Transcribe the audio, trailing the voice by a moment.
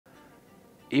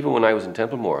even when I was in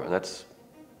Templemore, and that's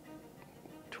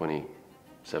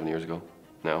 27 years ago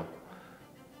now,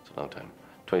 it's a long time,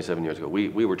 27 years ago,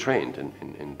 we were trained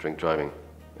in drink driving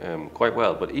quite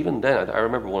well. But even then, I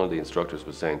remember one of the instructors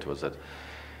was saying to us that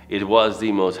it was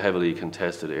the most heavily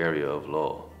contested area of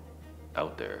law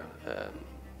out there,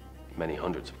 many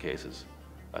hundreds of cases.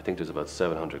 I think there's about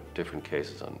 700 different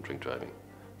cases on drink driving.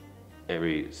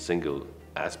 Every single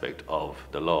aspect of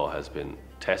the law has been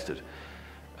tested.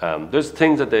 There's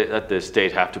things that the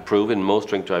state have to prove. In most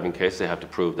drink driving cases, they have to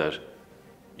prove that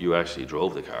you actually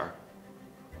drove the car,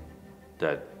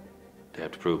 that they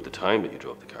have to prove the time that you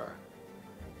drove the car.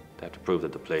 They have to prove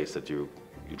that the place that you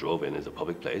drove in is a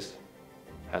public place.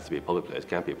 It has to be a public place,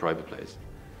 can't be a private place.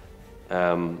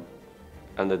 And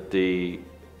that the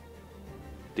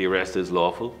arrest is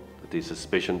lawful, that the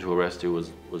suspicion to arrest you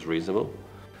was reasonable,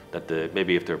 that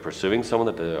maybe if they're pursuing someone,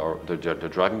 that they're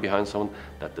driving behind someone,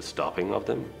 that the stopping of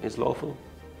them is lawful.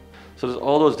 So there's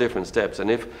all those different steps, and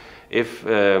if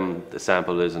the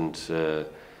sample isn't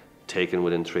taken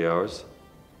within 3 hours,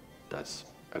 that's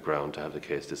a ground to have the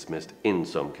case dismissed in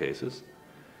some cases.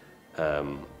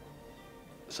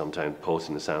 Sometimes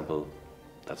posting the sample,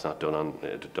 that's not done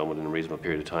within a reasonable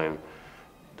period of time.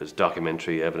 There's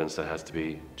documentary evidence that has to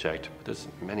be checked, but there's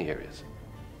many areas.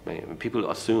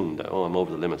 People assume that, oh, I'm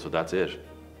over the limit, so that's it.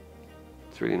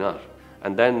 It's really not.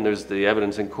 And then there's the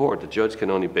evidence in court. The judge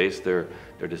can only base their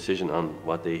decision on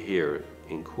what they hear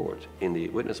in court, in the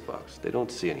witness box. They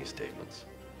don't see any statements.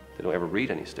 They don't ever read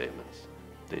any statements.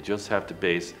 They just have to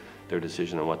base their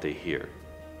decision on what they hear.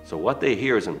 So what they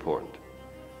hear is important.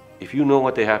 If you know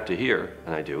what they have to hear,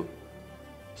 and I do,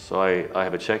 so I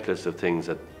have a checklist of things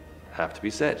that have to be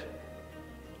said.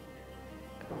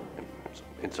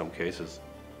 In some cases,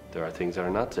 there are things that are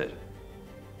not said.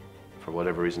 For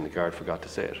whatever reason, the guard forgot to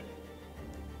say it.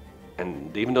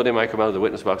 And even though they might come out of the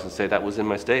witness box and say, that was in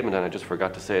my statement and I just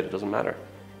forgot to say it, it doesn't matter.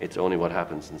 It's only what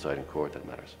happens inside in court that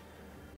matters.